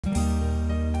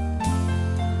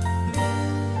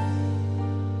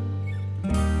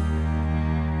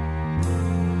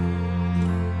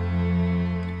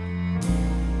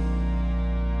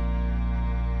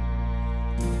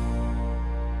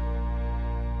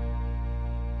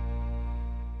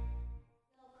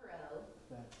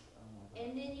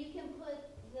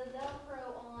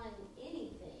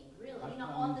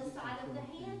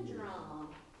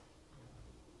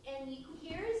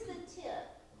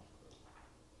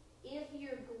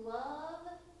glove,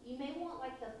 you may want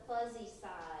like the fuzzy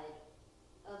side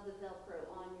of the Velcro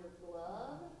on your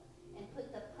glove and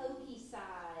put the pokey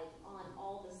side on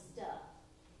all the stuff.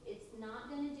 It's not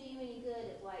going to do you any good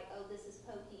if like, oh, this is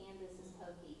pokey and this is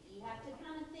pokey. You have to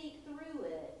kind of think through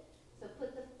it. So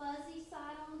put the fuzzy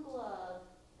side on the glove,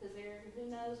 because there, who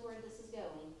knows where this is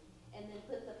going, and then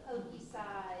put the pokey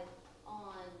side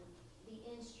on the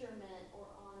instrument or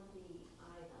on the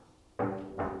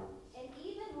item. And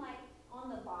even like on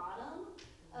the bottom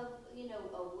of, you know,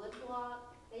 a wood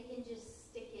block, they can just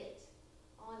stick it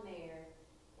on there,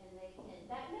 and they can,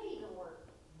 that may even work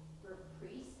for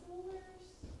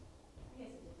preschoolers. I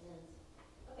guess it depends.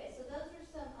 Okay, so those are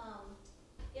some,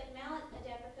 yep, mallet,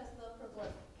 adapter, custom Velcro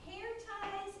gloves. Hair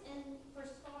ties and for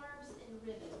scarves and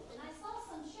ribbons. And I saw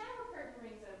some shower curtain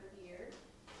rings over here.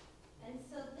 And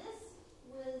so this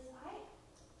was, I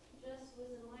just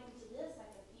was enlightened to this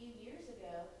like a few years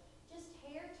ago. Just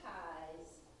hair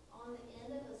ties on the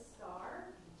end of a scarf.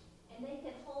 And they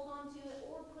can hold on to it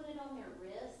or put it on their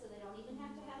wrist so they don't even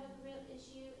have to have a grip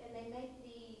issue. And they make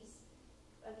these,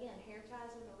 again, hair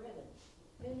ties with a ribbon.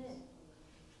 Who knew?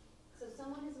 So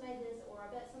someone has made this, or I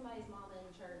bet somebody's mama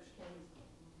in church can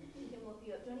look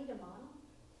you up. Do I need a model?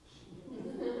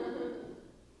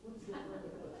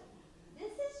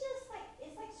 This is just like,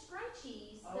 it's like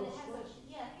scrunchies, but it has a,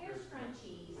 yeah, hair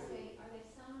scrunchies. Are they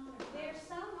sewn on? They're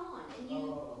sewn on, and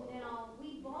you, now,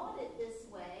 we bought it this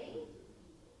way,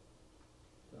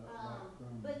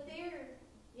 but they're,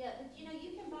 yeah, but you know,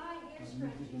 you can buy hair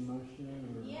scrunchies.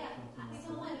 Yeah,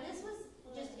 someone, this was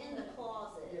just in the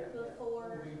closet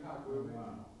before.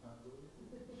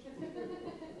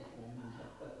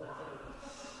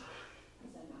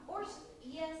 Or,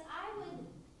 yes, I would.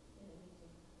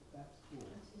 That's cool.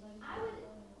 I would.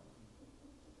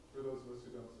 For those of us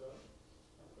who don't sew,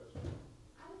 especially.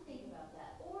 I would think about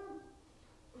that. Or,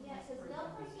 yeah, because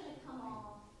Velcro's going to come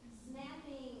off.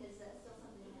 Snapping, is that still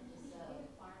something you have to sew?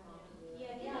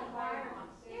 Yeah, fire-on.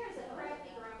 There's a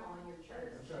crappy grandma in your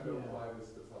church. I'm trying to apply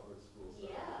this to public schools. So.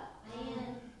 Yeah,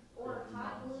 and, or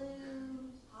hot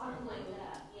glue, something like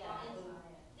that. Yeah, and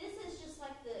this is just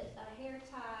like a hair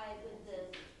tie with the,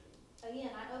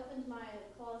 again, I opened my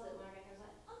closet when I got here, I was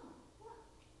like, oh, wow,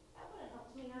 that would have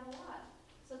helped me out a lot.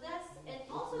 So that's, and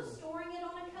also storing it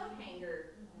on a coat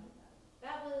hanger.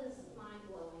 That was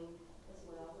mind-blowing as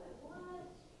well. But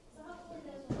what? So hopefully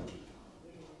those will be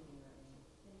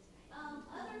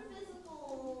other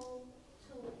physical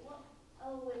tools.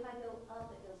 Oh, if I go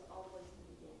up, it goes all the way to the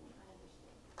beginning. I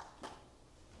understand.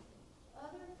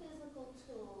 Other physical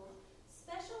tools,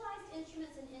 specialized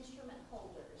instruments and instrument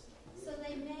holders. So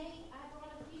they may, I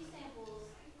brought a few samples,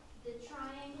 the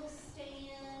triangle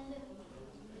stand.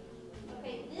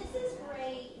 Okay, this is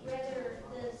great whether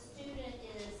the student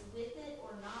is with it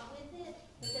or not with it,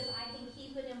 because I can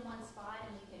keep it in one spot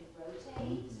and we can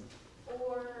rotate.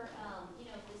 Or, you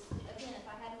know, this, again, if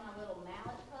I had my little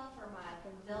mallet cuff or my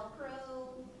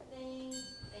Velcro thing,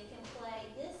 they can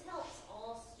play. This helps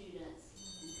all students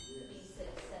be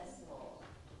successful.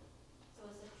 So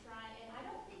it's a try, and I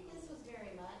don't think this was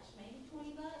very much, maybe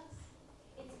 20 bucks.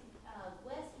 It's,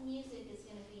 West Music is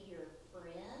going to be your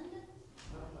friend.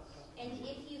 And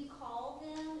if you call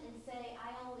them and say,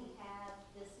 I only have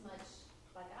this much,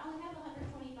 like I only have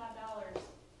 $125,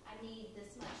 I need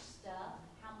this much stuff,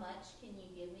 how much can you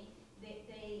give me?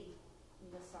 They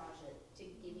massage it to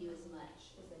give you as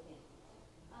much as they can.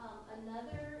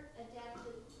 Another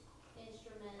adaptive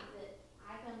instrument that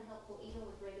I found helpful even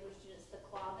with regular students, the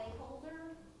clave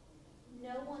holder.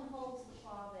 No one holds the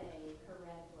clave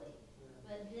correctly,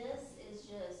 but this is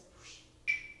just,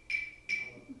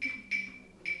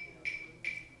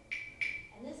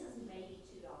 and this is maybe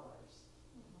 $2.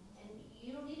 And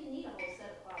you don't even need a whole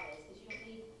set of claves because you don't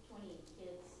need 20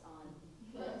 kids on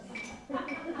hooks.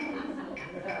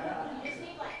 You just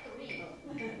need like 3.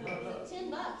 So $10,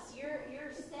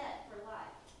 you're set for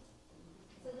life.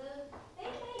 So they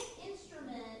make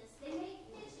instruments, they make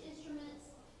pitch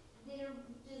instruments that are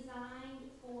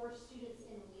designed for students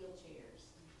in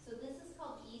wheelchairs. So this is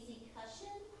called Easy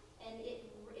Cushion, and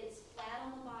it's flat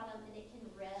on the bottom and it can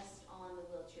rest on the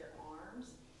wheelchair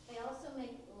arms. They also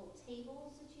make little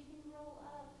tables that you can roll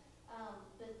up.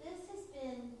 But this has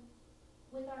been,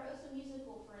 with our OSO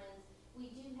musical friends, we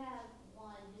do have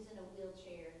one who's in a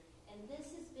wheelchair, and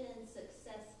this has been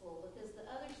successful because the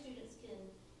other students can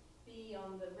be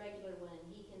on the regular one.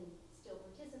 He can still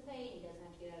participate. He doesn't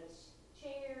have to get out of his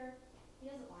chair. He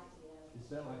doesn't like to get out of his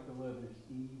chair. Is that like the letters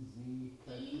E-Z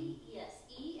cushion? Yes,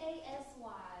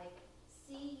 EASYCUSSION.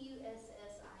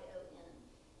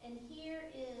 And here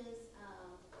is,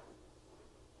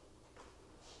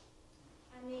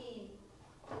 I mean,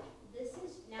 this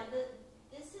is, now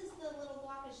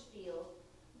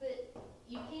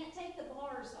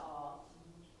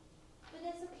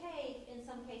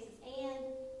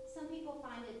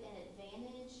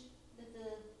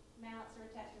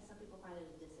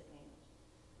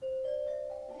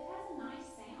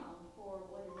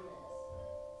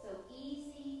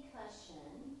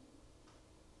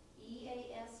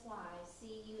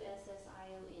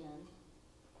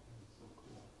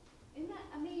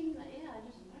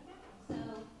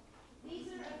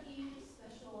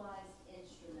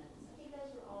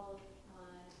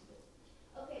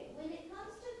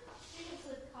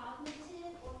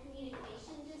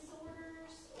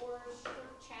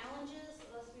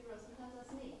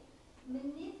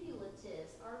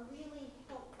are really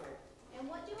helpful. And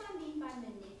what do I mean by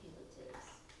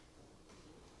manipulatives?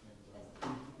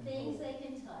 Things they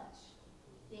can touch.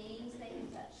 Things they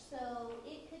can touch. So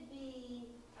it could be,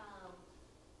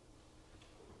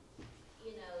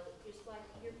 you know, just like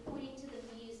you're pointing to the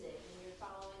music and you're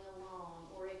following along,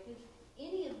 or it could,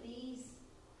 any of these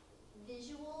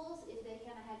visuals, if they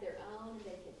kind of have their own and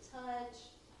they could touch,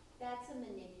 that's a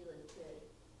manipulative.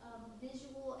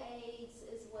 Visual aids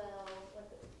as well,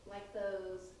 like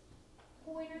those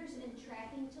pointers and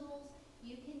tracking tools,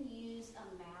 you can use a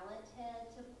mallet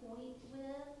head to point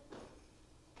with.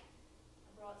 I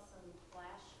brought some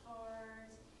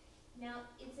flashcards. Now,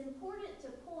 it's important to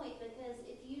point because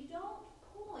if you don't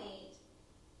point,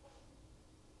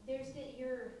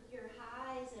 your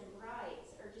highs and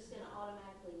brights are just going to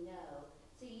automatically know.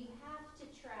 So you have to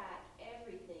track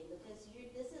everything because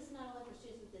this is not only for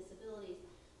students with disabilities,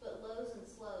 but lows and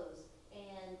slows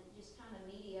and just kind of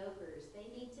mediocres. They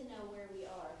need to know where we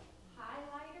are.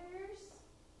 Highlighters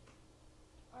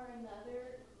are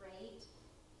another great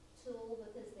tool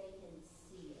because they can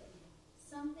see it.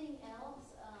 Something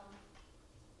else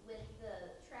with the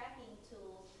tracking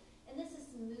tools, and this is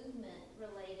movement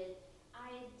related,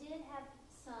 I did have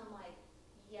some like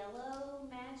yellow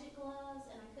magic gloves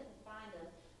and I couldn't find them.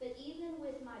 But even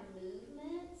with my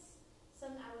movements,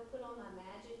 I would put on my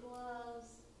magic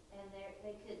gloves and that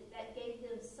gave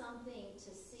them something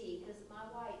to see because my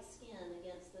white skin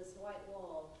against this white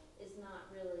wall is not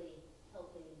really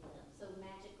helping them. So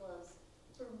magic gloves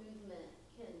for movement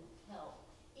can help.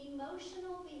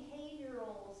 Emotional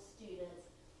behavioral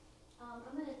students, I'm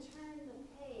going to turn the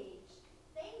page.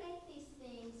 They make these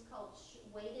things called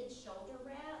weighted shoulder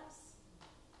wraps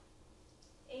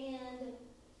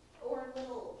or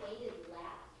little weighted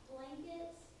lap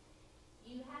blankets.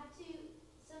 You have to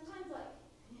sometimes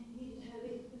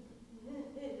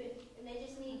and they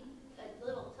just need a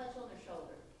little touch on their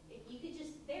shoulder. If you could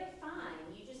they're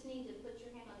fine. You just need to put your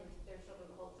hand on their shoulder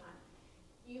the whole time.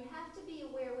 You have to be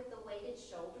aware with the weighted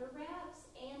shoulder wraps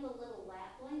and the little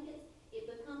lap blankets, it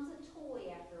becomes a toy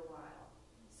after a while.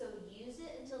 So use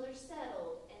it until they're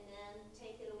settled and then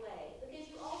take it away. Because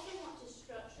you also want to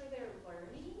structure their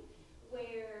learning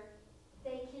where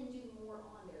they can do more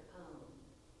on their own.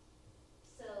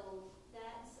 So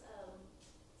that's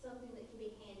something that can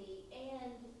be handy.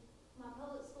 And my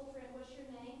public school friend, what's your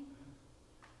name?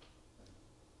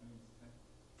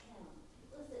 Tim.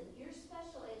 Listen, your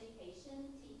special education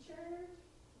teacher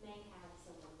may have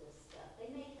some of this stuff.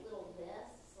 They make little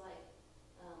vests, like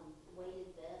weighted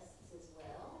vests as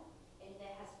well. And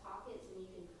that has pockets and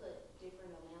you can put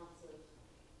different amounts of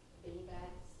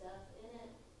beanbag stuff in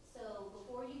it. So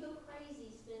before you go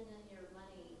crazy spending your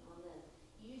money on this,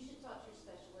 you should talk to your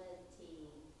special ed team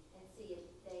and see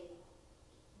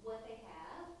what they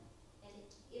have, and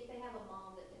if they have a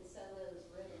mom that can sew those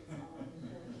ribbons on.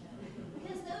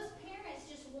 Because those parents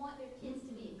just want their kids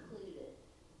to be included.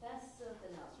 That's something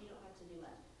else. You don't have to do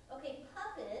much. Okay,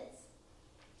 puppets.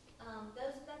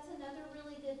 That's another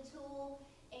really good tool,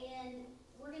 and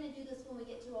we're going to do this when we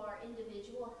get to our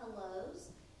individual hellos.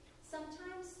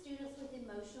 Sometimes students with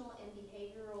emotional and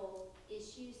behavioral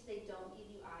issues, they don't give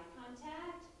you eye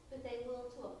contact, but they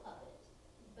will to a puppet.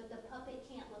 But the puppet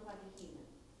can't look like a human.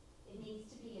 It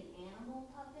needs to be an animal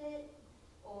puppet,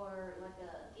 or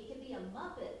it could be a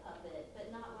Muppet puppet,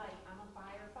 but not like I'm a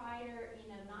firefighter,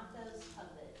 not those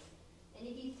puppets. And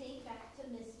if you think back to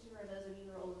or those of you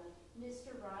who are old enough,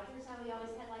 Mr. Rogers, how he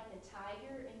always had like the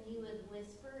tiger, and he would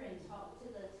whisper and talk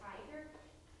to the tiger.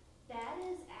 That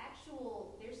is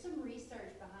there's some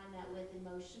research behind that with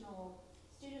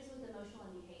students with emotional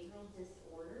and behavioral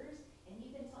disorders, and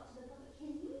you can talk to the public.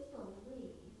 Can you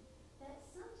believe that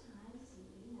sometimes,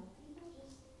 people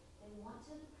just, they want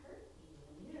to hurt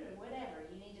you, or whatever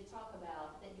you need to talk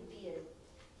about that could be a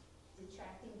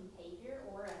detracting behavior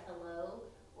or a hello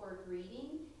or a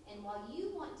greeting. And while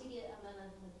you may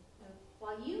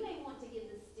want to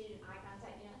give the student eye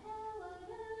contact, hello,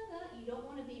 you don't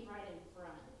want to be right in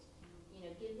front.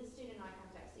 Give the student eye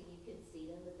contact so you can see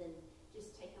them, but then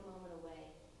just take a moment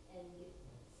away and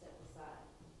step aside.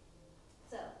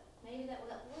 So maybe that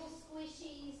was little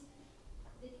squishies.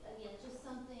 Again, just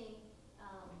something.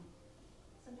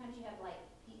 Sometimes you have like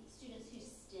students who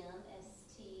STEM,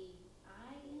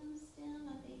 S-T-I-M, STEM,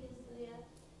 I think is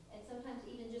and sometimes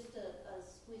even just a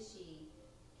squishy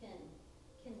can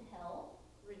help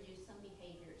reduce some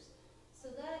behaviors. So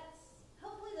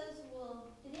hopefully those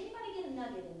will. Did anybody get a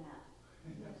nugget in that?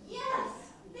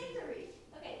 Yes! Victory!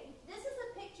 Okay, this is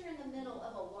a picture in the middle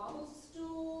of a wobble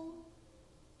stool,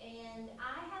 and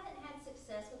I haven't had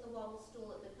success with the wobble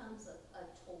stool. It becomes a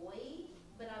toy,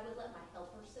 but I would let my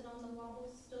helper sit on the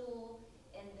wobble stool,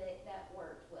 and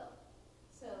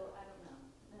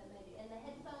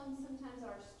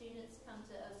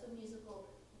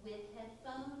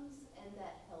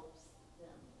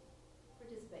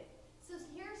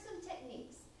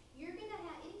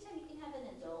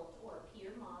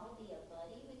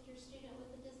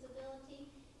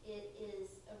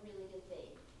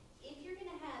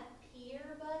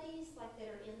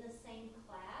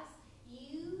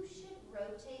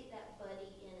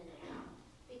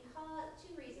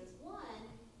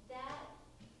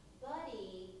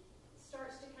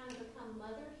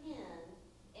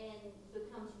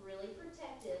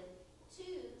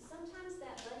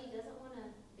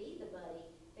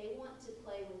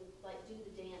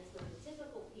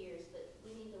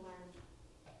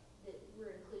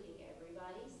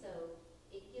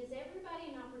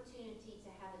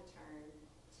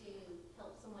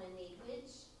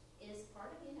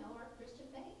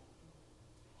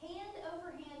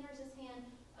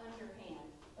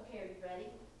Okay, are you ready?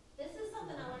 This is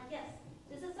something I learned, yes,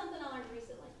 this is something I learned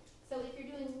recently. So if you're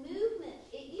doing movement,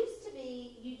 it used to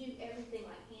be you do everything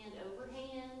like hand over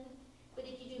hand, but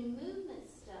if you do movement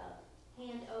stuff,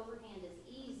 hand over hand is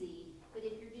easy, but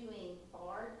if you're doing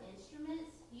barred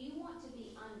instruments, you want to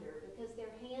be under because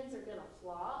their hands are gonna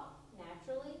flop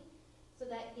naturally, so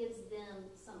that gives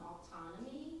them some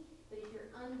autonomy, but if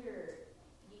you're under,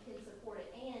 you can support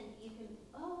it and you can,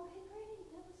 oh, okay, great,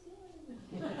 that was good.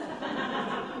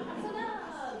 That's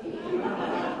enough. You can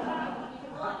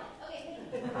block it. Okay.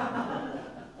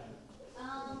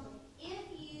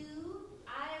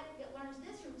 I learned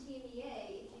this from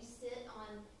TMEA. If you sit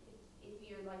on, if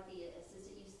you're like the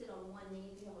assistant, you sit on one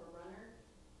knee if you have a runner.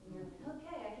 And you're like,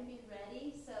 okay, I can be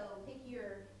ready. So pick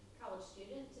your college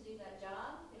student to do that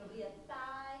job. It'll be a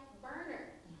thigh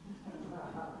burner.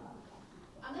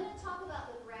 I'm going to talk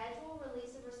about the gradual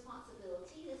release of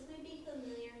responsibility. This may be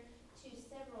familiar to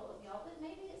several of y'all, but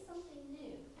maybe it's something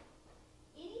new.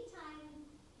 Anytime,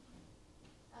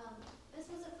 this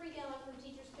was a free download from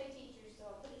Teachers Pay Teachers, so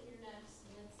I'll put it in your notes,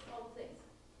 and it's all the things.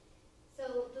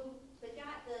 So the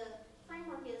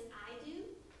framework is I do,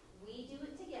 we do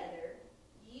it together,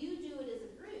 you do it as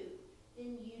a group,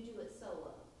 then you do it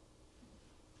solo.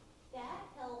 That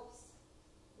helps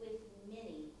with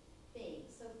many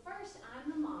things. So first, I'm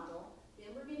the model,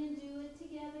 then we're going to do it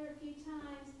together a few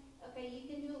times. Okay, you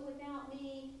can do it without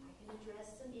me, I can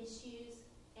address some issues,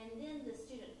 and then the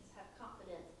students have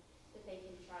confidence that they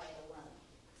can try it alone.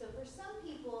 So for some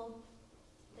people,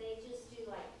 they just do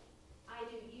like, I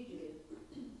do, you do.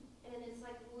 And it's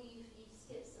like, well, you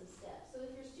skip some steps. So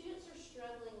if your students are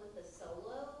struggling with the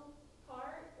solo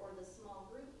part or the small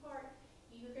group part,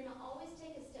 you're going to always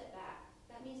take a step back.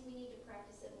 That means we need to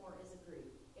practice it more as a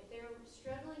group. If they're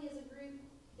struggling as a group,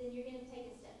 then you're going to take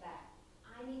a step back.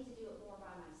 I need to do it more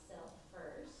by myself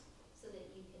first so that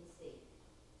you can see.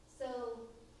 So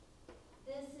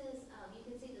this is, you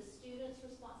can see the student's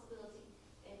responsibility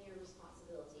and your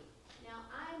responsibility. Now,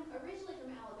 I'm originally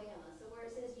from Alabama, so where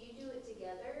it says you do it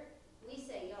together, we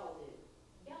say y'all do.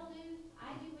 Y'all do,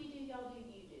 I do, we do, y'all do,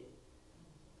 you do.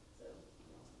 So,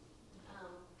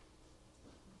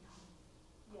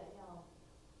 yeah, y'all.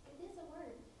 It is a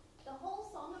word. The whole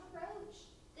song approach.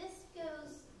 This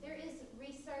goes, there is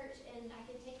research, and I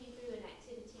can take you through an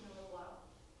activity in a little while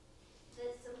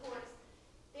that supports.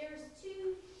 There's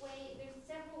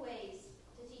several ways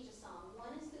to teach a song.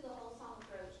 One is through the whole song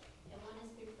approach, and one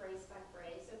is through phrase by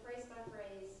phrase. So phrase by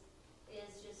phrase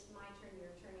is just my turn,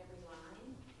 your turn, every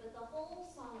line. But the whole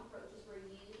song approach is where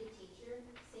you, the teacher,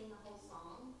 sing the whole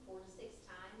song 4 to 6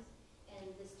 times,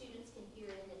 and the students can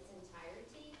hear it in its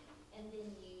entirety, and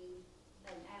then you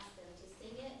ask them to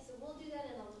sing it. So we'll do that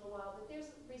in a little while, but there's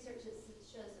research that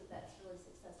shows that that's really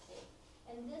successful.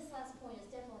 And this last point is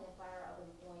definitely a fire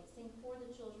oven point. Sing for the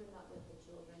children, not with the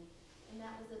children. And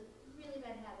that was a really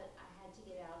bad habit I had to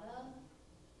get out of.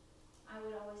 I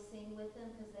would always sing with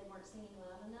them because they weren't singing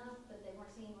loud enough, but they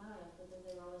weren't singing loud enough because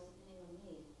they were always depending on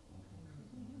me.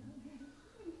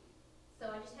 So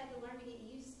I just had to learn to get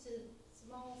used to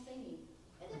small singing.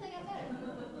 And then they got better.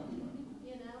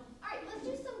 You know? All right, let's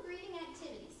do some greeting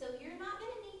activities. So you're not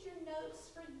going to need your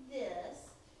notes for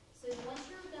this. So once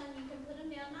you're done, you can put them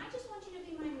down. And I just want you to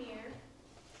be my mirror.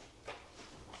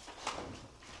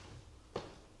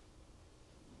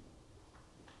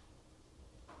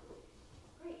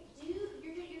 Great.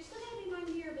 You're still going to be my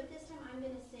mirror, but this time I'm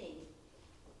going to sing.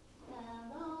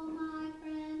 Hello, my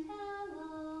friend,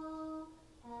 hello.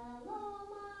 Hello,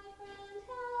 my friend,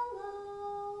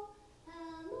 hello.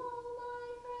 Hello, my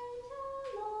friend,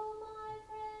 hello, my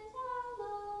friend,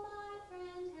 hello, my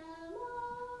friend, hello.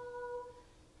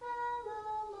 Hello,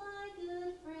 my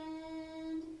good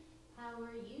friend. How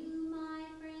are you, my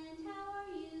friend? How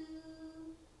are you?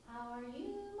 How are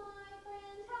you, my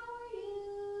friend? How are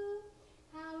you?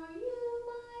 How are you,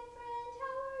 my friend?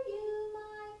 How are you,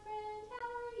 my friend? How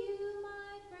are you,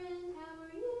 my friend? How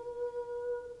are you?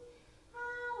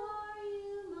 How are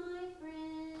you, my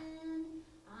friend?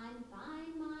 I'm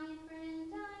fine, my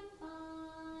friend, I'm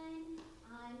fine.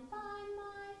 I'm fine,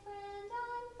 my friend,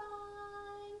 I'm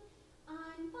fine.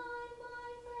 I'm fine, my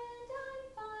friend, I'm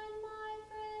fine, my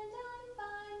friend, I'm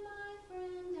fine, my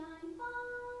friend, I'm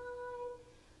fine.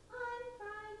 I'm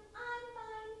fine,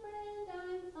 friend,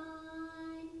 I'm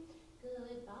fine.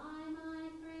 Goodbye, my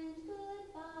friend,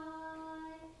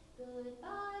 goodbye.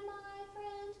 Goodbye, my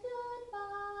friend,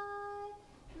 goodbye.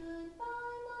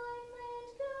 Goodbye, my friend,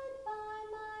 goodbye,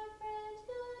 my friend,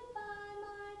 goodbye,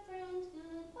 my friend,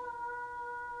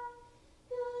 goodbye.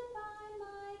 Goodbye,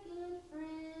 my good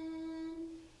friend.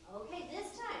 Okay, this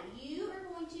time you are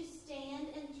going to stand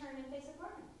and turn and face a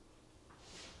partner.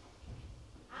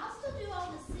 I'll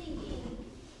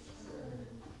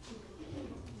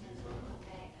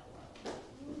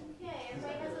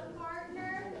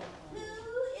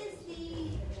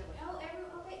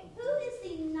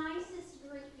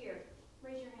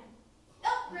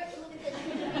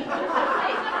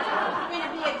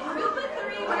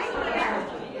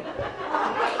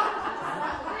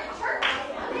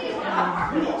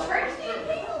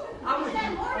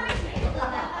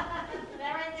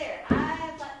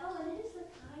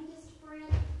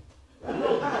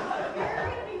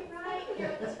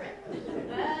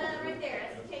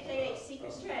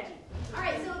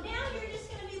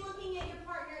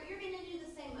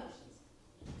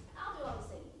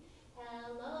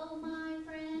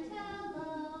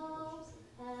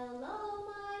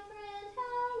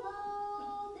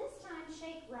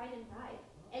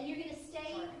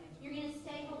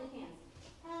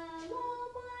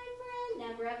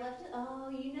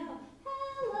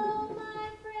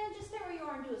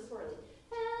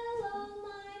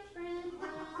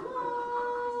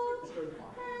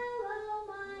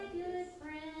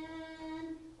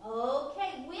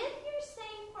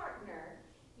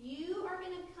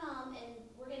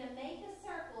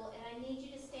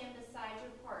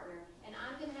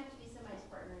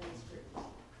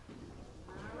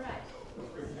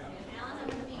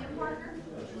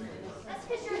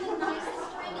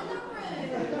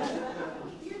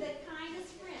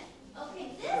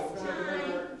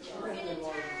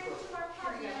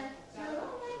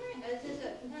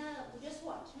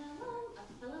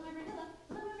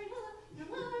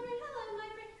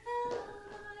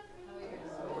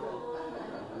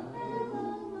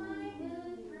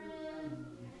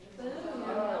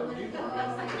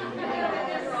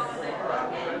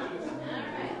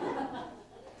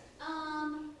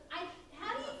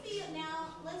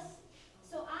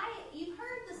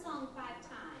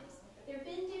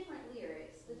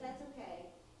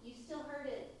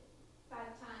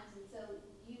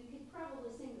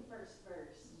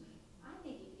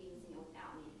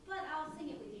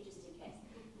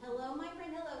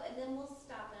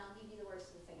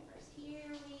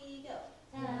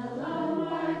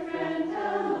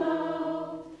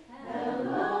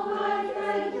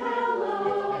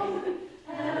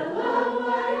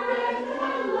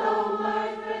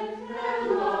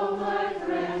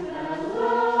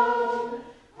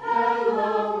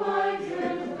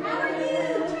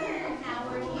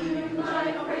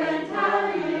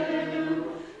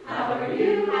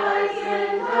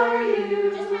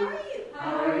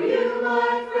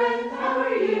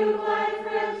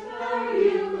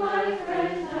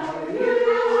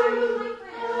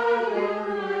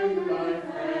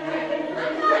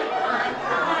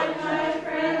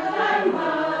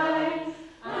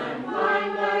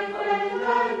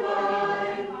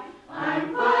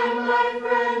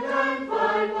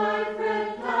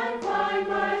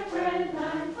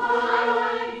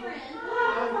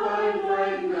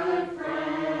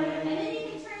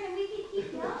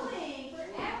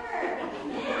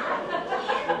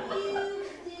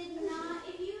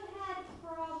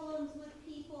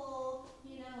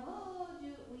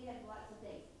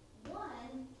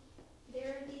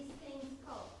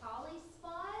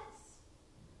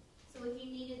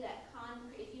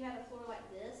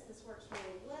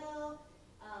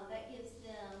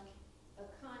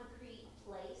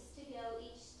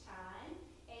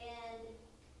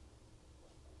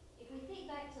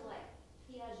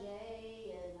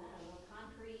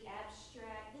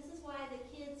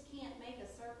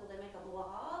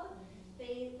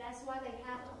like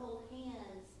have to hold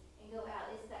hands and go out.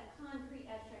 It's that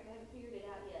concrete abstract. I haven't figured it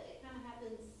out yet. It kind of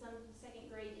happens some second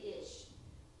grade-ish,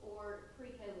 or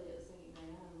pre-COVID it was second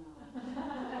grade. I don't know.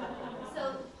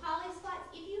 So poly spots.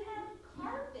 If you have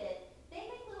carpet, they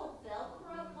make little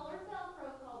Velcro, colored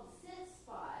Velcro called sit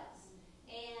spots,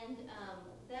 and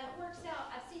that works out.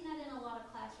 I've seen that in a lot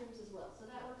of classrooms as well. So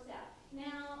that works out.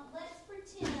 Now let's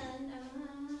pretend.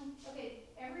 Okay,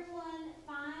 everyone,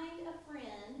 find a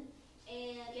friend.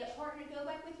 And yeah, partner, go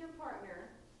back with your partner.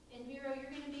 And Vero,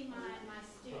 you're going to be my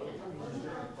student. Oh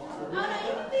no,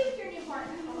 you can be with your new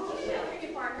partner. You can be with your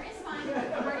new partner. It's fine.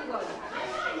 Where are you going? I'm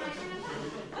fine, my friend.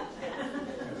 I'm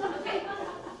fine. Okay.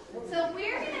 So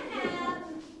we're going to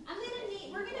have.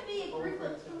 We're going to be a group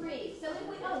of 3. So if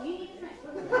we. Oh, you need a friend.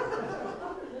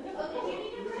 Oh, did you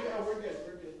need a friend? Yeah, we're good.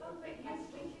 We're good. Oh, great. Yes,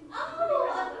 thank you.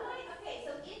 Oh, nice. Okay.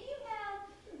 So if you have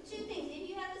 2 things, if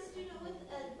you have a student with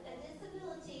a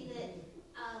disability that.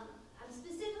 I'm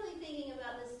specifically thinking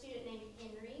about this student named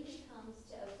Henry who comes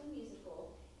to Oakland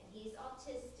Musical, and he's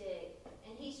autistic,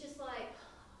 and he's just like,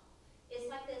 it's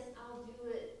like this, I'll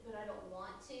do it, but I don't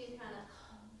want to, kind of,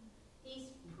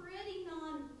 he's pretty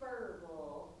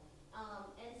nonverbal,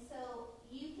 and so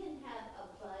you can have a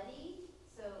buddy,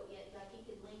 so like you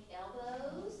could link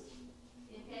elbows,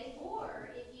 okay,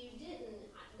 or if you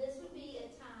didn't, this would be a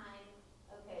time,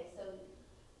 okay, so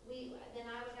then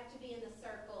I would have to be in the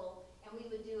circle, and we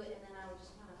would do it, and then I would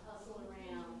just kind of hustle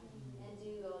around and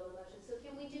do all the motions. So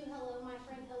can we do hello, my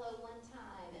friend, hello one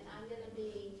time? And I'm going to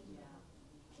be,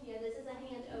 this is a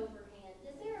hand over hand.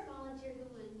 Is there a volunteer who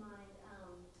would mind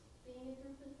being a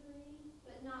group of 3,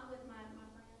 but not with my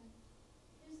friend?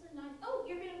 Who's the nice? Oh,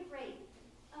 you're going to be great.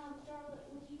 Darla,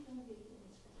 would you come be in this group?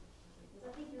 Because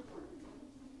I think you're one.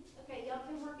 Okay, y'all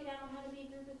can work it out on how to be a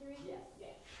group of 3? Yes.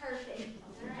 Yes. Perfect.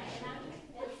 All right.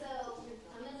 And so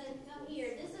I'm going to come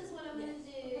here. This is what I'm going to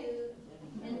do.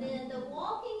 And then the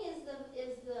walking is the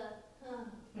it's a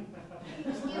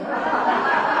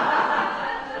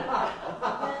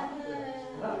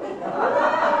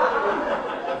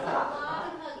lot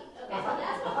of hugging. Okay, so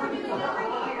that's what we're doing over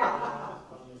here.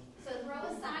 So throw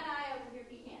a side eye over here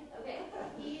if you can. Okay,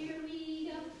 here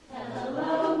we go.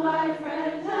 Hello, my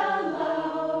friend,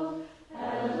 hello.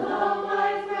 Hello,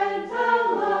 my friend,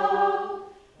 hello.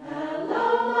 Hello,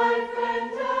 my friend,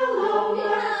 hello,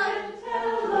 my friend,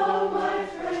 hello, my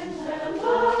friend,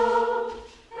 hello.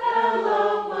 Hello,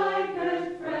 my good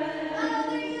friend. Oh,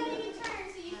 there you go. You can turn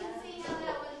so you can see how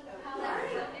that works.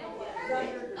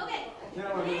 Perfect. Okay. Now,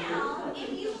 if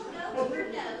you will go to your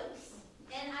notes,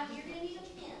 and you're going to need a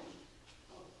pen.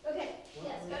 Okay.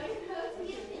 Yes, go to your notes and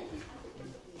get a pen.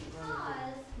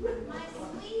 Because my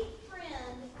sweet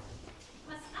friend,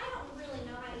 I don't really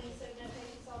know how to use social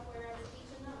notation software. I was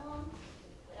teaching that long,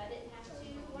 but I didn't have to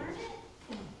learn it.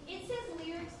 It says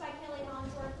lyrics by Kelly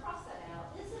Hollingsworth. Cross that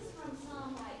out. This is from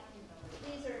some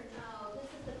this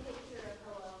is the picture of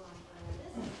hello, my friend.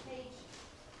 This is page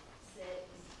 6.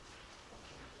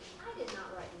 I did not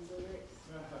write these lyrics.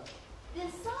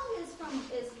 This song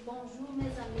is Bonjour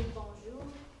mes amis, bonjour.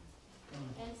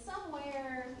 And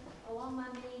somewhere along my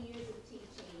many years of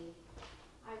teaching,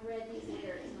 I read these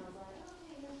lyrics and I was like,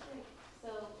 okay, that's great. So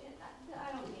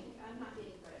I'm not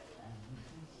getting credit for that.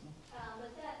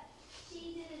 But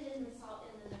she did it in the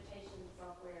notation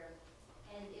software,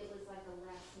 and it was like a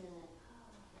last minute,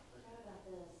 I forgot about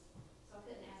this. So I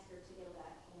couldn't ask her to go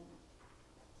back and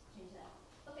change that.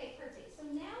 Okay, perfect. So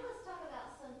now let's talk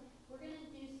about we're going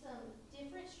to do some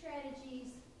different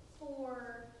strategies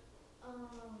for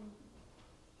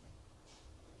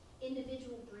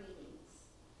individual breathings.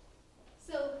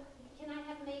 So can I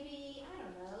have maybe, I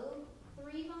don't know,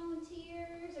 3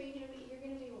 volunteers? Or you're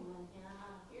going to be one?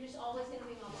 You're just always going to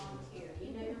be my volunteer.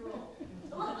 You know your role.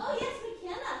 Oh yes,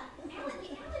 McKenna. Alan,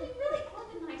 you really are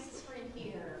the nicest friend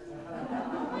here.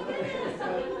 Oh my goodness.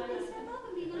 Somebody step up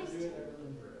and be nice to you.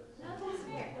 No, that's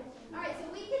fair. All right, so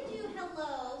we could do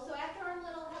hello. So after our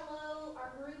little hello, our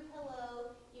group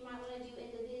hello, you might want to do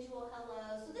individual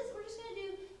hello. So we're just going to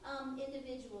do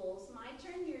individuals. My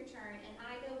turn, your turn, and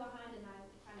I go behind and I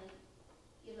kind of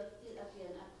give a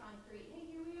concrete, hey,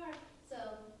 here we are.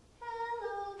 So,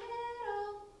 hello,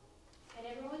 hello. And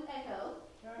everyone echo.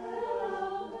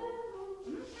 Hello,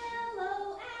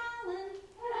 hello, Alan.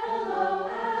 Hello,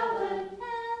 Alan.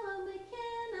 Hello,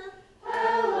 McKenna.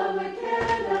 Hello,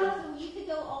 McKenna. So you could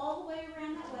go all the way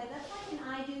around that way. That's like an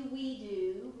I do, we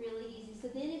do, really easy. So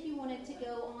then if you wanted to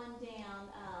go on down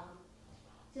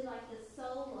to like the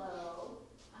solo,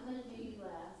 I'm going to do you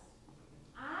last.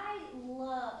 I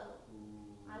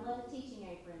love a teaching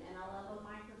apron, and I love a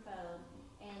microphone.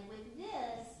 And with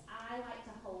this, I like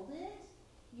to hold it.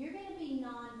 You're going to be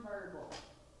nonverbal.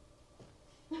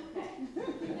 Okay.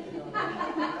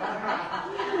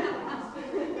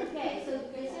 Okay, so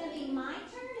it's going to be my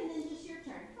turn and then just your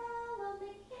turn. Hello,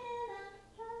 McKenna.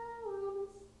 Hello,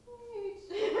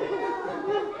 Miss H.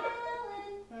 Hello,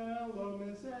 Alan. Hello,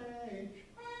 Miss H.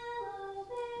 Hello,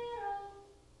 Vero.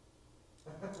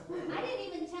 I didn't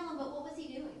even tell him, but what was he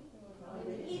doing?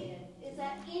 Is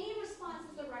that any response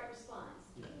is the right response?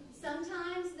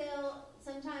 Sometimes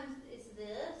it's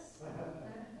this,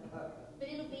 but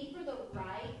it'll be for the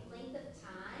right length of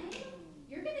time.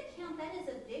 You're going to count that as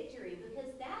a victory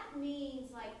because that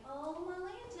means like, oh,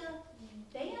 Malanta,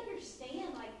 they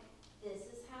understand like this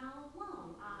is how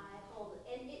long I hold it.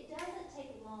 And it doesn't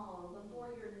take long before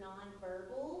your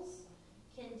nonverbals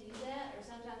can do that, or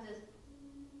sometimes it's,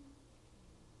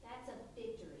 that's a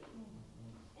victory.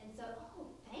 And so, oh,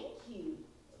 thank you.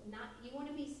 You want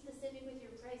to be specific with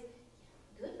your praise.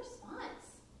 Good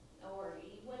response, or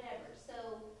whatever.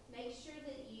 So make sure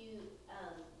that you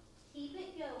keep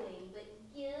it going, but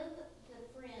give the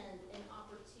friend an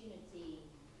opportunity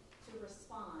to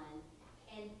respond,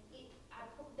 and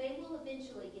they will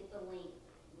eventually get the link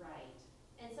right.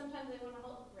 And sometimes they want to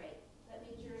hold, great, that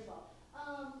means you're involved.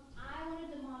 I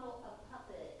wanted to model a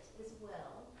puppet as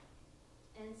well,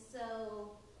 and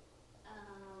so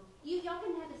y'all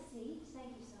can have a seat.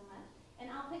 Thank you so much. And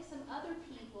I'll pick some other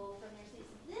people from their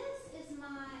seats. This is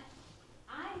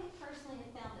I personally have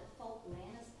found that folk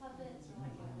Manus puppets are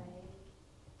like my fave.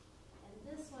 And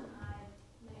this one I've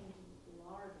named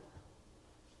Largo.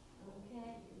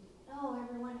 Okay? Oh,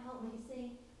 everyone help me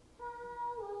sing.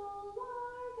 Hello,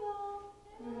 Largo.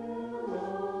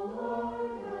 Hello,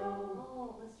 Largo.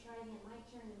 Oh, let's try again. My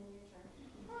turn and then your turn.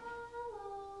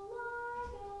 Hello,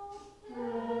 Largo.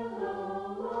 Hello,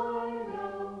 Largo.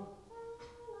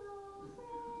 Hello,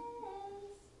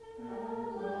 friends.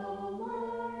 Hello,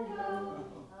 Largo.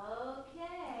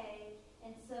 Okay.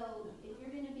 And so if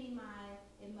you're going to be my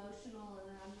emotional, and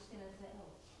then I'm just going to say,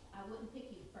 oh, I wouldn't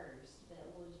pick you first, but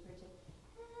we'll just pretend.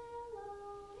 Hello,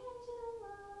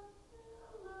 Angela.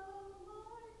 Hello,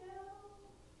 Margo.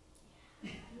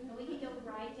 And we can go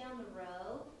right down the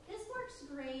row. This works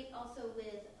great also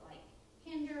with like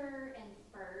kinder and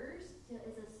first. So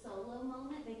as a solo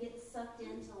moment, they get sucked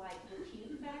into like the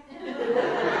cute factor.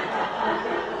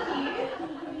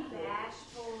 Cute,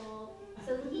 bashful.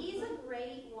 So he's a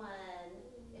great one.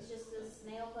 It's just a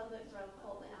snail puppet from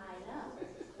Coleman. I know.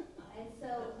 And so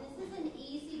this is an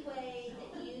easy way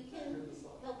that you can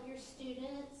help your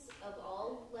students of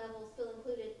all levels feel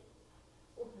included.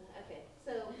 Okay,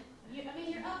 so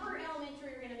your upper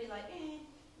elementary are going to be like,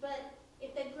 but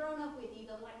if they've grown up with you,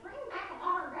 they'll like, bring back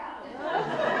Margo.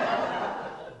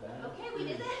 Okay, we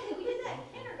did that in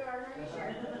kindergarten, are you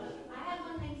sure? I had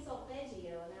one named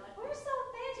Solfeggio, and they're like, where's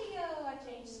Solfeggio? I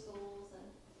changed schools, and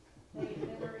they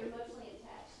were emotionally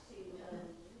attached to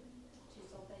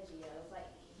Solfeggio. It's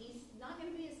like, he's not going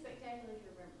to be as spectacular as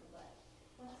you remember, but.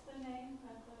 What's the name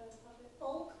of the puppet?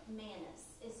 Folk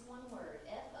Manus is one word.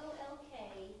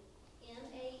 Folkmanis.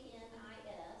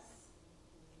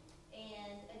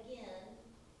 And again,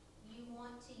 you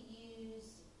want to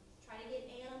try to get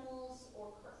animals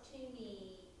or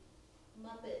cartoony,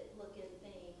 Muppet-looking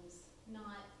things,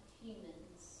 not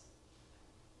humans.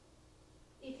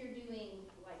 If you're doing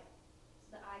like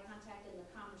the eye contact and the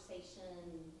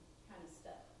conversation kind of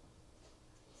stuff.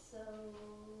 So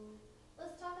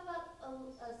let's talk about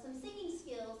some singing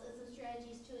skills and some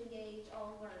strategies to engage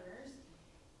all learners.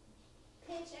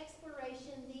 Pitch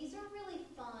exploration. These are really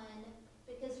fun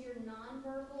because you're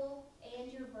nonverbal and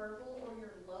you're verbal or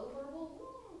you're low verbal.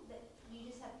 That you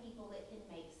just have people that can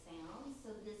make sounds.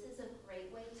 So this is a great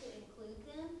way to include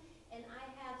them. And I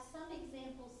have some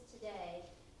examples today.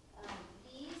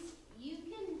 These you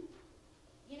can,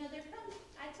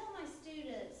 I tell my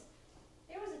students,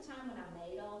 there was a time when I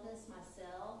made all this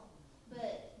myself,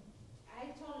 but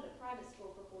I taught at a private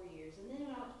school for 4 years, and then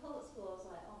when I went to public school, I was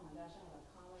like, oh my gosh, I have a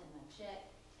comma in my check,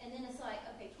 and then it's like,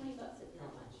 okay, $20 isn't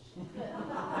that much. You remember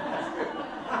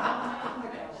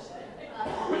that? I was like, I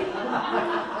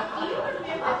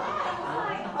have a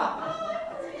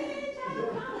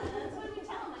comma. That's what you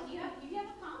tell them. Like, you have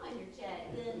a comma in your check,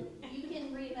 then you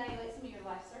can reevaluate some of your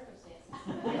life circumstances.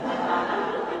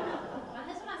 My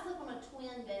husband and I slept on a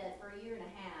twin bed for 1.5 years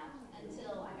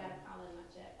until I got a comma in my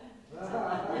check. I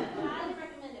highly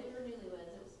recommend it. We were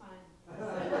newlyweds. It was fine.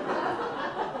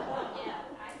 Yeah,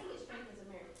 I think it strengthens a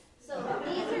marriage. So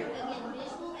these are, again,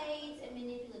 visual aids and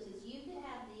manipulatives. You could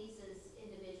have these as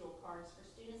individual cards for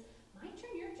students. My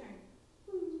turn, your turn.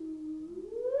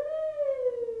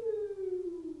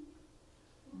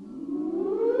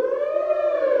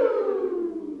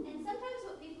 And sometimes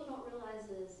what people don't realize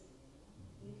is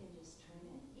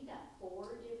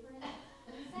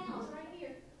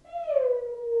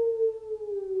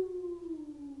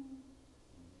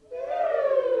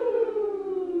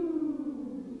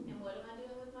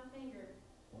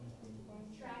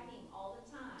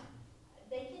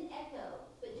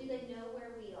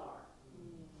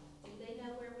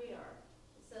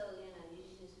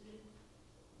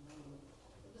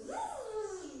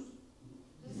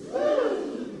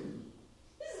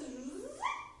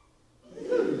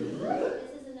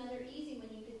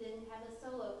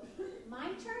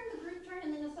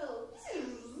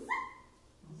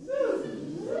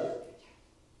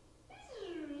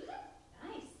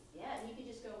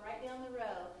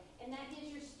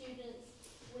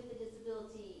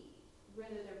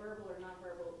whether they're verbal or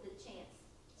nonverbal, the chance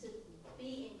to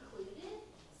be included.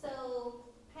 So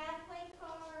pathway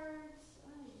cards.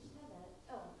 Oh, I just had that.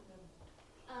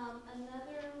 Oh,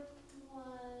 another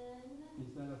one.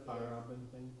 Is that a fire robin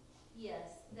thing?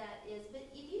 Yes, that is. But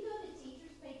if you go to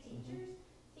Teachers Pay Teachers,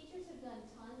 teachers have done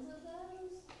tons of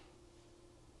those.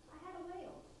 I had a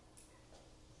whale.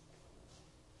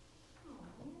 Oh,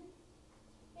 man.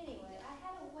 Anyway, I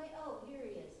had a whale. Oh, here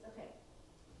he is. Okay.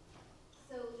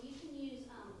 So you can use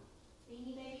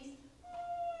Beanie Babies.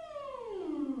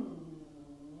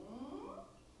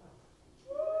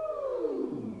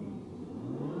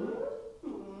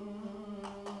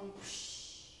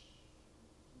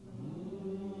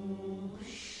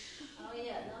 Oh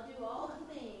yeah, they'll do all the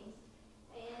things,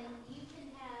 and you can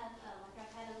have like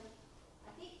I've had I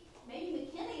think maybe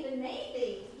McKenna even made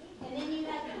these, and then you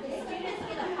have the students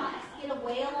get a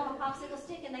whale on a popsicle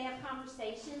stick, and they have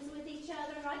conversations with each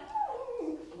other like.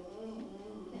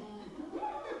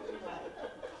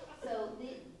 So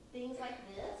things like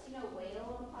this, whale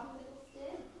on a popsicle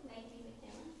stick. Thank you,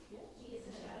 McKenna. She gets a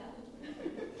shout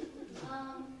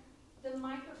out. The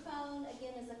microphone,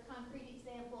 again, is a concrete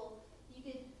example. You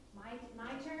could, my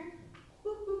turn.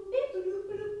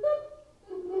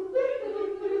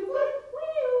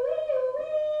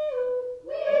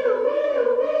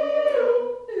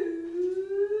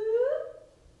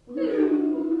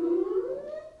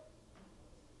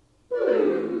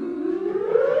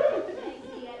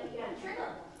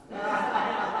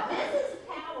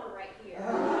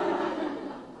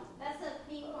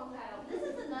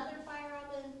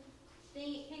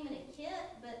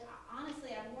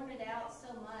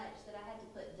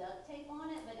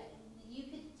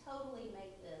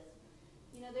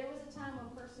 There was a time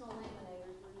when personal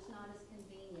laminators were just not as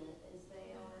convenient as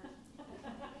they are.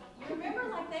 You remember,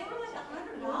 they were like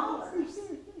 $100.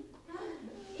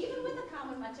 Even with the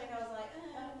comment in my check, I was like,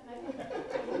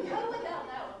 go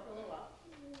without that one for a little while.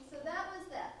 So that was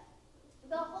that.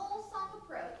 The whole song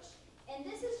approach, and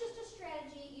this is just a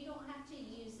strategy. You don't have to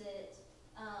use it.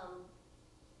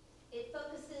 It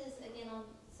focuses, again, on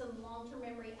some long-term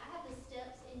memory. I have the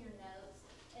steps in your notes,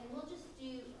 and we'll just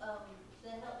do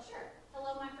the help. Sure.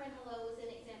 Hello, my friend, hello is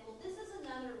an example. This is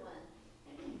another one.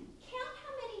 Count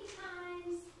how many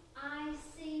times I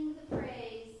sing the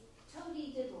phrase,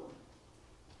 toady diddlum.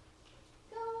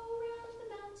 Go round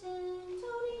the mountain,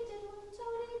 toady diddlum,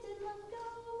 go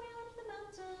round the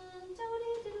mountain,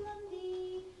 toady diddlum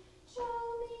dee. Show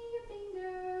me your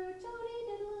finger, toady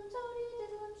diddlum, show me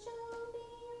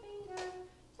your finger,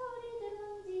 toady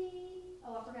diddlum dee.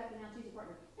 Oh, I forgot to now choose a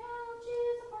partner. Now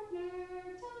choose a partner,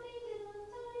 toady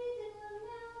diddlum,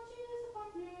 now choose a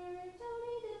partner,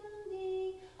 toady diddlum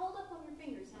dee. Hold up on your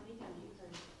fingers how many times you've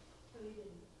heard toady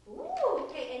diddlum. Ooh,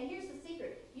 okay, and here's the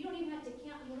secret. You don't even have to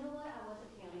count. You know what? I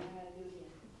wasn't counting. I gotta do it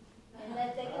again. And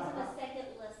that gives them a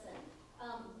second lesson.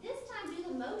 This time, do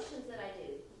the motions that I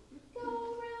do. Go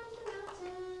round the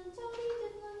mountain, toady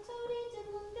diddlum,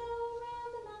 go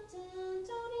round the mountain,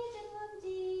 toady diddlum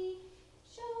dee.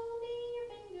 Show me your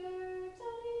finger,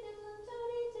 toady diddlum,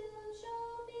 show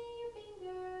me your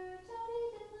finger, toady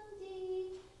diddlum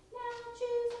dee. Now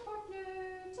choose a partner,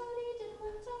 toady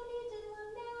diddlum,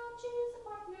 now choose a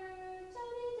partner,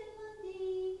 toady diddlum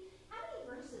dee. How many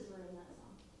verses were in that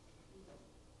song?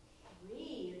 3,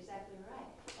 you're exactly right.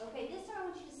 Okay, this time I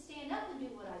want you to stand up and do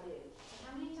what I do.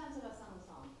 How many times have I sung the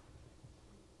song?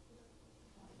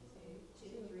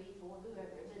 2, 3, 4,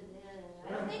 whoever.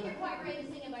 I don't think you're quite ready to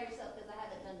sing it by yourself because I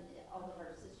haven't done all the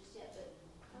verses just yet, but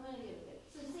I'm going to do it.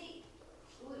 So see,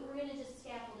 we're going to just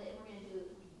scaffold it and we're going to do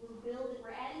it.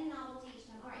 We're adding novelty each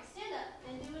time. All right, stand up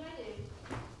and do what I do.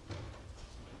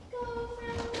 Go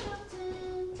round the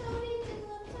mountain, toady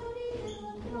diddlum,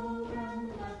 go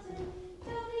round the mountain,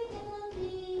 toady diddlum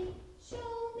dee. Show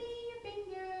me your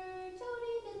finger,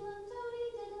 toady diddlum,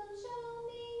 show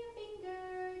me your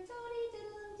finger, toady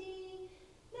diddlum dee.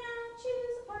 Now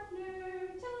choose a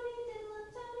partner, toady diddlum,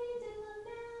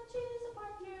 now choose a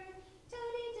partner.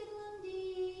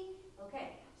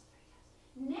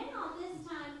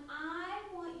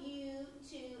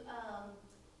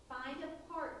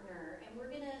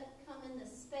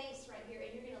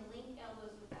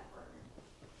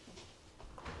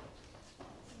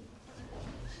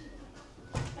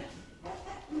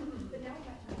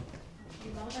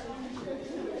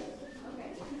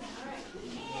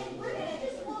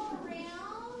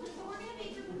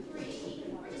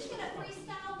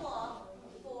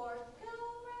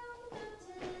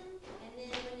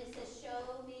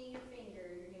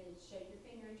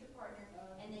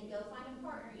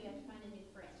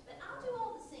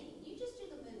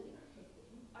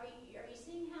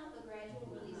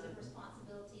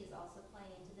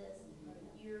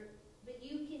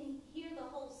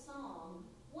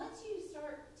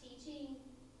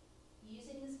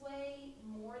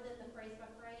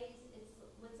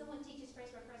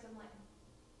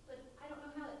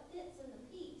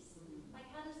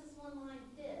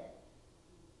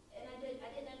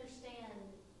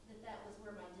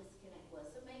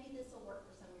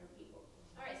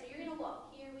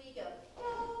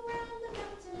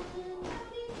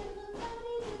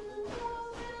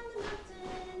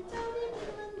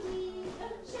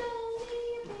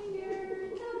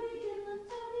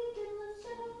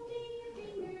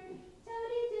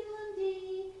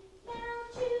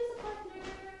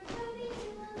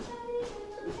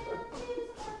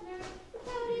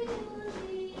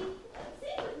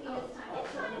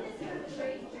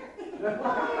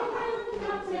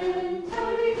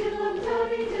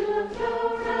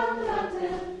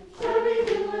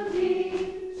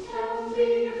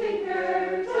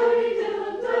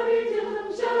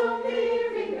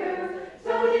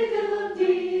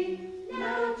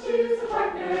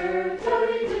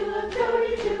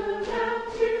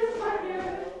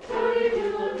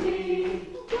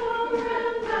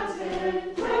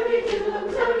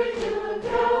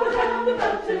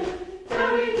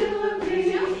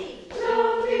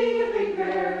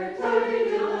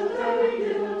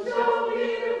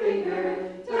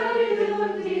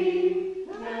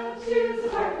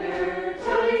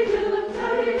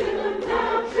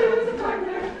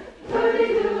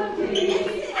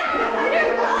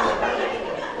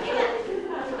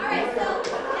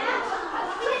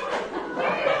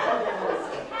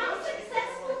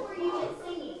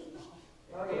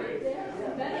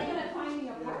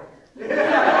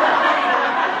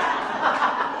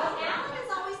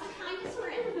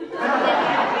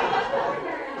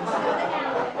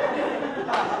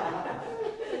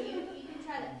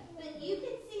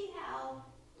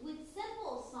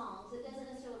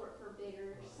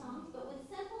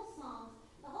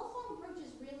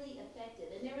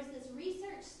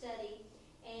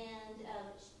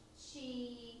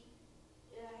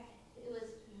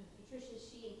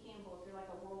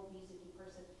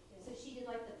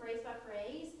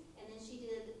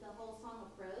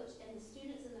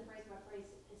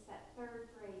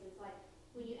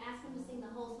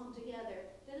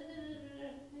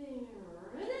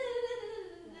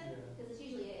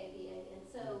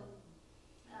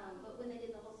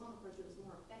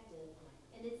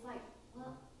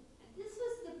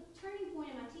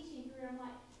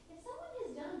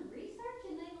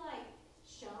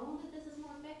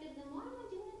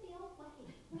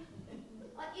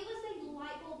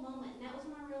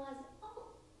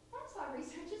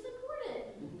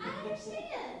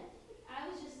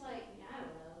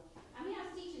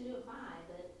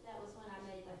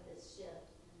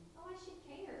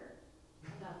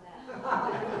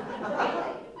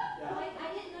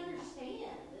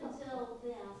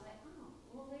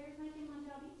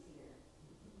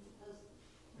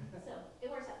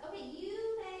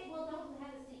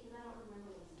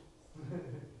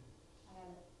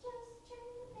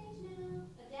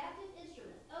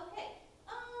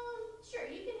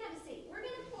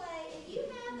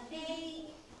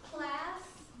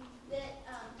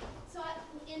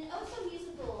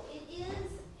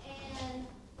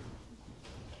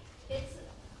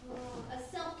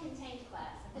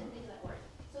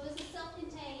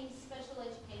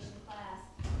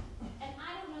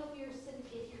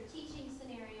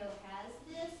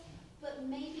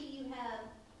 maybe you have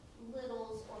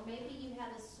littles, or maybe you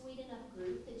have a sweet enough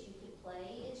group that you could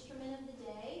play instrument of the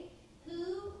day.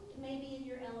 Who, maybe in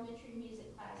your elementary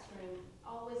music classroom,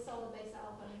 always saw the bass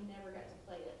xylophone and never got to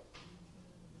play it?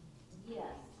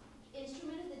 Yes.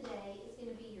 Instrument of the day is going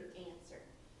to be your answer.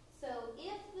 So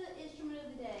if the instrument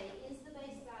of the day is the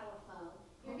bass xylophone,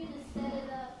 you're going to set it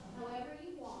up however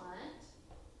you want.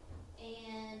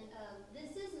 And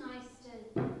this is nice to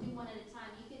do one at a time.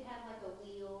 You could have like a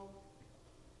wheel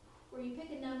where you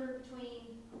pick a number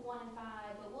between 1 and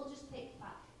 5, but we'll just pick 5.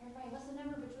 Everybody, what's the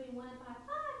number between 1 and 5?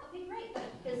 5. Okay, great.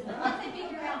 Because once they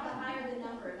figure out the higher the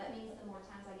number, that means the more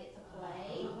times I get to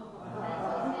play. That's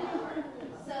what's going to work.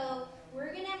 So we're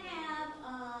going to have,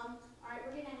 all right,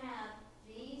 we're going to have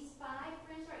these 5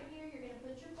 friends right here. You're going to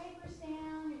put your papers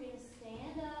down. You're going to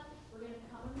stand up. We're going to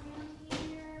come around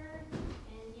here.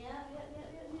 And yep. We're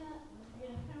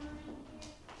going to come around here.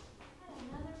 I had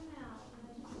another mouse, and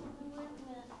I just don't know where it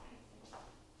went.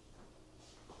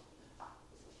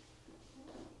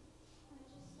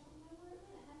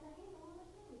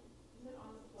 Is it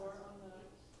on the floor on the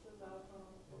xylophone?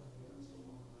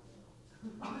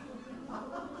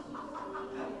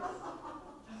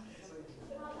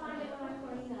 I'll find it when I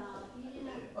pour it out.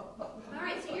 All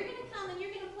right, so you're going to come and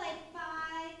you're going to play 5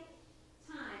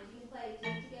 times. You can play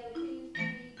together 2, 3,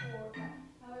 4, 5,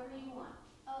 however you want.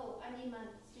 Oh, I need my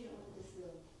student with a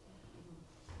disability.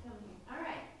 Come here. All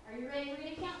right, are you ready? We're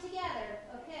going to count together.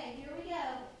 Okay, here we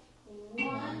go.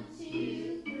 1,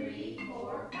 2, 3,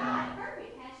 4, 5.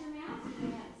 Perfect. Pass your mouse. You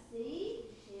can have a seat.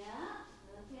 Yeah.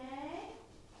 Okay.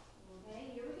 Okay,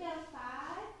 here we go. 5.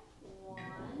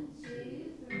 1, 2,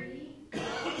 3, 4,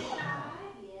 5.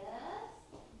 Yes.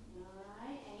 All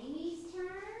right. Amy's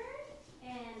turn.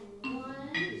 And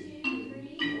 1, 2,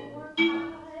 3, 4, 5.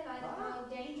 I don't know.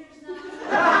 Danger's not.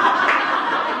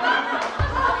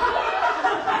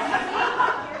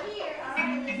 You're here. All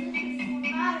right. Listen to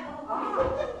this 5.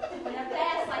 When I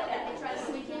pass like that, they try to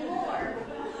sneak in more.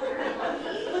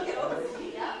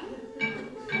 Yep.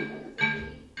 3,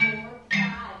 4,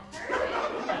 5. Perfect.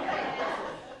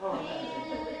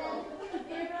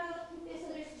 And so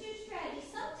there's 2 strategies.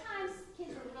 Sometimes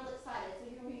kids are real excited. So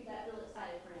you're going to be that real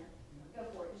excited friend. Go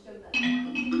for it. Just go back.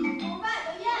 All right.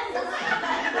 But yes, that's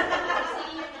right.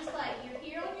 See, you're just like, you're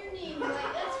here on your knee. You're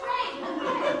like, that's great.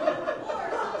 Okay. Or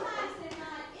sometimes they're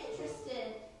not interested.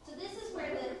 So this is where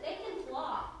they can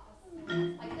flop.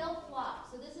 Like they'll flop.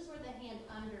 So this is where the hand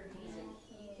underhand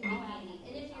can be handy.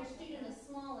 And if your student is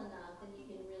small enough, then you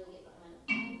can really get behind them.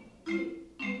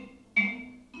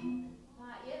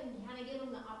 You can kind of give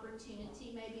them the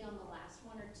opportunity maybe on the last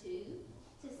 1 or 2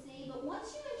 to see. But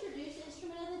once you introduce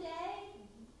instrument of the day,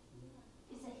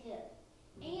 it's a hit.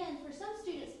 And for some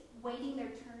students, waiting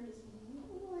their turn is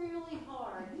really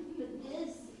hard. But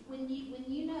this, when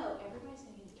you know everybody's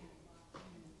going to get a turn.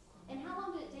 And how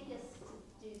long did it take us to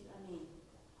do? I mean,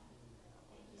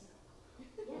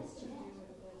 yes, Jeanette.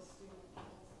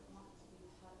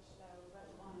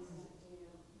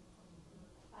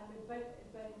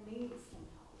 But it needs some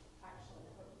help, actually.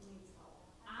 It needs help.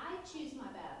 I choose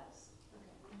my battles.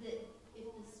 If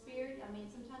the spirit, I mean,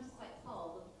 sometimes it's like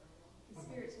Paul, the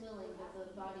spirit's willing, but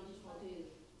the body just won't do.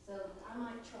 So I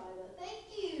might try thank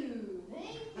you.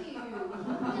 I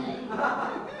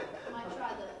might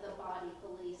try the body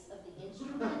police of the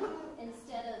instrument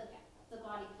instead of the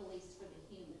body police for the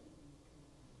human.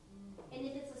 And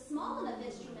if it's a small enough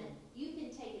instrument, you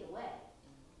can take it away.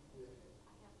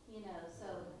 So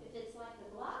if it's like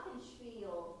the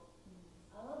glockenspiel,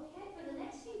 okay, for the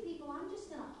next few people, I'm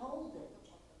just going to hold it.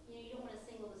 You don't want to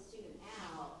single the student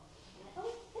out. And,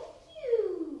 oh, thank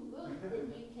you.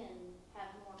 Then you can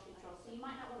have more control. So you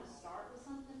might not want to start with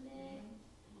something big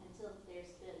until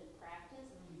there's been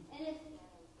practice. And if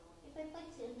they play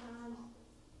 10 times,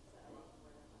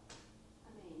 I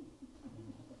mean,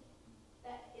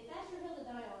 if that's your hill to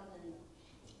die on, then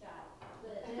die.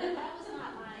 But that was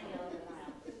not my hill to die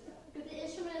on. But the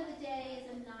instrument of the day is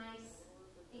a nice,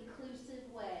 inclusive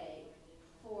way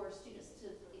for students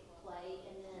to play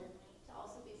and then to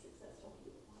also be successful.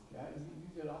 Yeah, you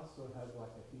could also have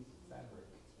like a piece of fabric.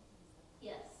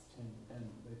 Yes. And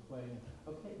they play,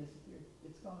 okay, disappeared.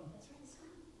 It's gone. That's right, it's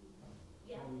gone.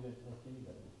 Yeah. Or you just like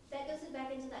anybody. That goes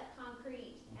back into that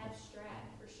concrete,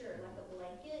 abstract, for sure, like a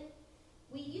blanket.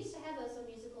 We used to have those on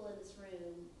musical in this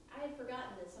room. I had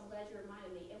forgotten this, so I'm glad you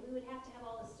reminded me. And we would have to have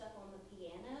all this stuff on the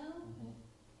piano,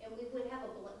 and we would have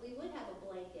a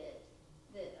blanket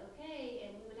that, okay,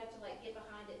 and we would have to like get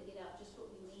behind it and get out just what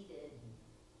we needed.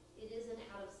 It isn't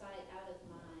out of sight, out of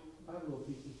mind. I have little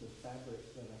pieces of fabric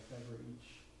that I cover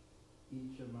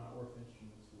each of my orff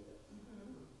instruments with.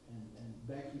 And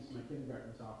that keeps my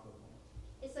kindergartners off of them.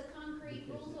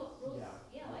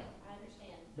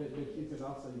 But you could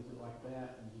also use it like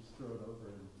that and just throw it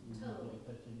over and you don't Totally. need to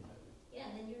touch anything.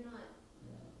 Yeah, and then you're not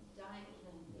Yeah. dying,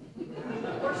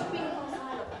 worshiping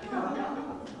alongside of it.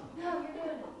 No, you're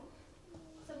doing it.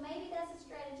 So maybe that's a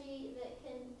strategy that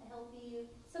can help you.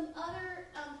 Some other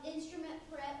instrument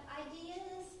prep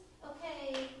ideas.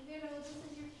 Okay, this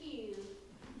is your cue.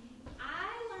 I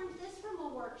learned this from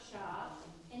a workshop,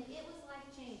 and it was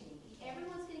life-changing.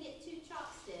 Everyone's going to get 2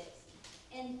 chopsticks,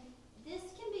 and this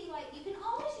can be like, you can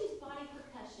always use body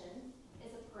percussion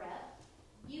as a prep.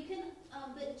 You can,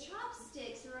 but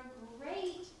chopsticks are a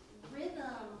great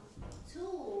rhythm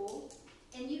tool,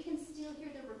 and you can still hear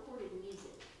the recorded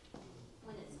music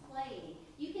when it's playing.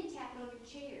 You can tap it on your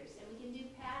chairs, and we can do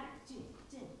patterns.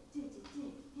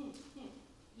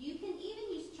 You can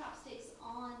even use chopsticks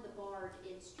on the barred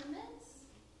instruments.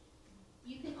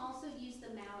 You can also use the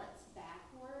mallets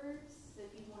backwards, so if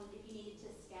you needed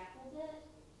to scaffold it.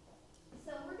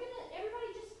 So everybody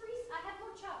just I have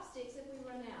more chopsticks if we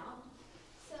run out.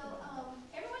 So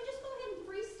everyone just go ahead and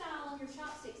freestyle on your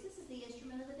chopsticks. This is the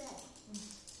instrument of the day.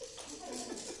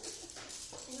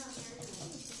 Hang on here.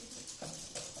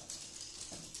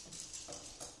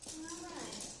 All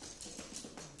right.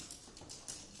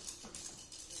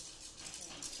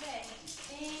 Okay.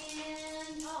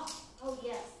 And, oh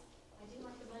yes. I do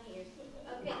like the bunny ears.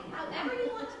 Okay, however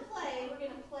you want to play, we're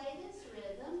going to play this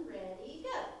rhythm. Ready,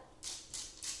 go.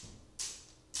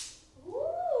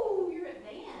 Ooh, you're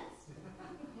advanced.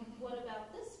 What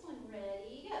about this one?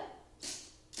 Ready, go.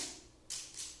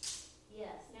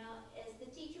 Yes, now as the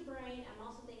teacher brain, I'm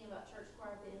also thinking about church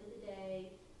choir at the end of the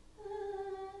day.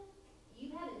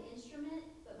 You have an instrument,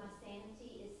 but my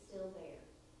sanity is still there.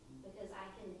 Because I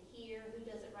can hear who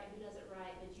does it right,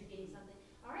 but you're getting something.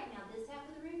 All right, now this half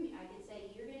of the room, I could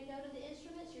say, you're going to go to the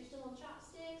instruments, you're still on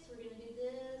chopsticks, we're going to do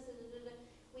this,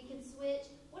 we can switch.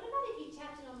 What about if you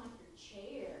tapped it on like your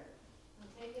chair?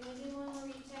 Okay, can we do one where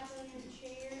you tap it on your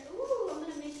chair? Ooh, I'm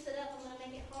going to mix it up, I'm going to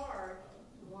make it hard.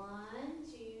 1,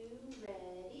 2,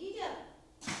 ready, go.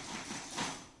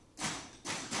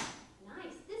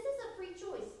 Nice. This is a free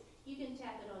choice. You can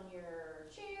tap it on your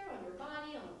chair, on your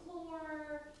body, on the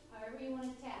floor, however you want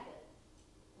to tap it.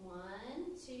 1,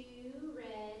 2,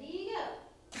 ready, go.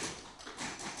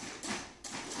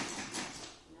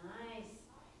 Nice.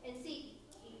 And see,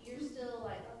 you're still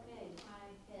like, okay, my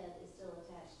head is still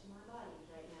attached to my body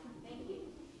right now. Thank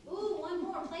you. Ooh, one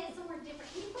more. Play it somewhere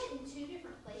different. Can you play it in 2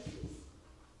 different places?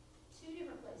 2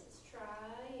 different places.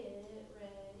 Try it.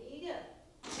 Ready, go.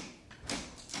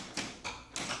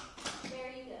 There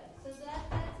you go. So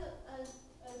that's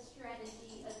a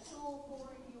strategy, a tool for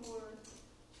your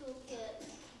toolkit.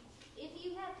 If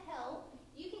you have help,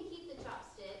 you can keep the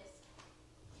chopsticks.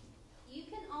 You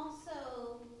can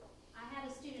also, I had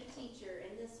a student teacher,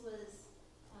 and this was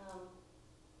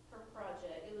her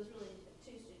project. It was really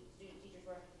 2 student teachers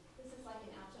were. This is like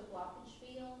an alto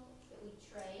glockenspiel that we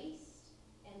traced,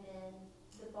 and then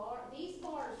these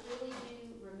bars really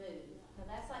do remove. Now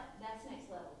that's next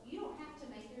level. You don't have to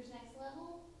make yours next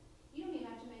level. You don't even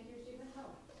have to make yours different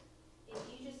color. If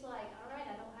you just like, all right,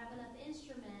 I don't have enough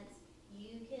instruments,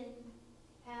 you can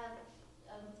have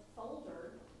a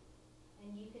folder,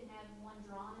 and you can have one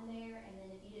drawn in there, and then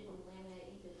if you didn't laminate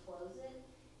it, you could close it.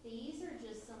 These are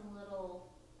just some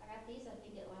little, I got these, I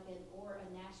think, at like a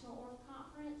national org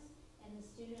conference, and the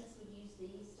students would use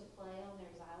these to play on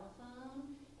their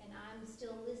xylophone, and I'm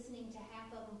still listening to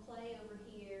half of them play over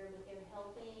here, but they're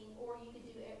helping, or you could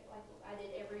do it like I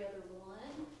did every other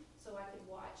one, so I could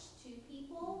watch 2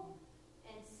 people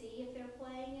and see if they're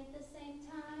playing at the same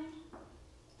time.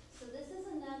 So this is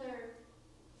another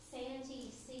sanity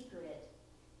secret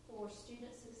for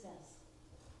student success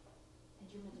and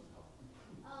your mental health.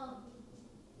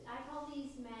 I call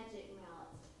these magic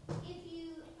mallets.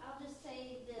 I'll just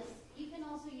say this, you can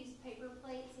also use paper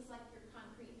plates as like your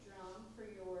concrete drum for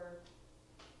your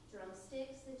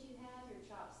drumsticks that you have, your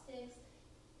chopsticks.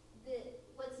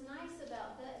 What's nice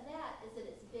about that is that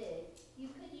it's big. You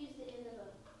could use the end of a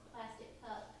plastic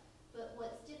cup, but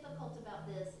what's difficult about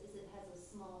this is it has a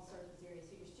small surface area,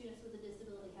 so your students with a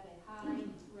disability have a high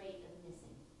rate of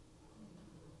missing.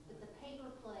 But the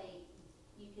paper plate,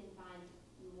 you can find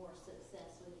more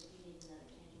success with if you need another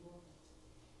tangible.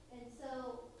 And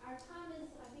so our time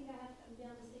is, I think I'm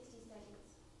down to 60 seconds.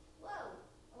 Whoa,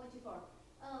 I went too far.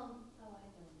 I don't.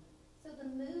 So the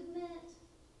movement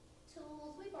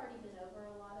tools, we've already been over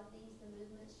a lot of these, the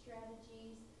movement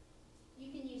strategies.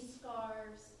 You can use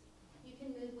scarves. You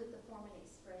can move with the form and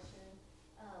expression.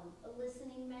 A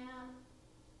listening map.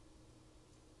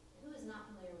 Who is not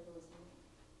familiar with a listening map?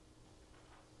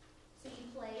 So you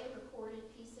play a recorded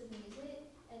piece of music,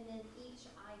 and then each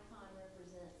icon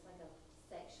represents like a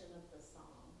section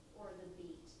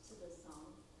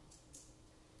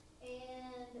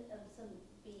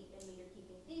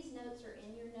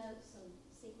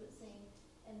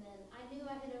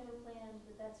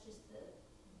that's just the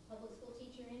public school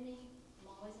teacher in me. I'm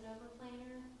always an over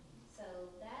planner. So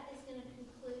that is going to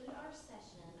conclude our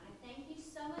session. I thank you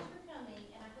so much for coming,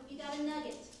 and I hope you got a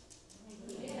nugget.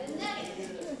 A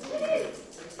nugget.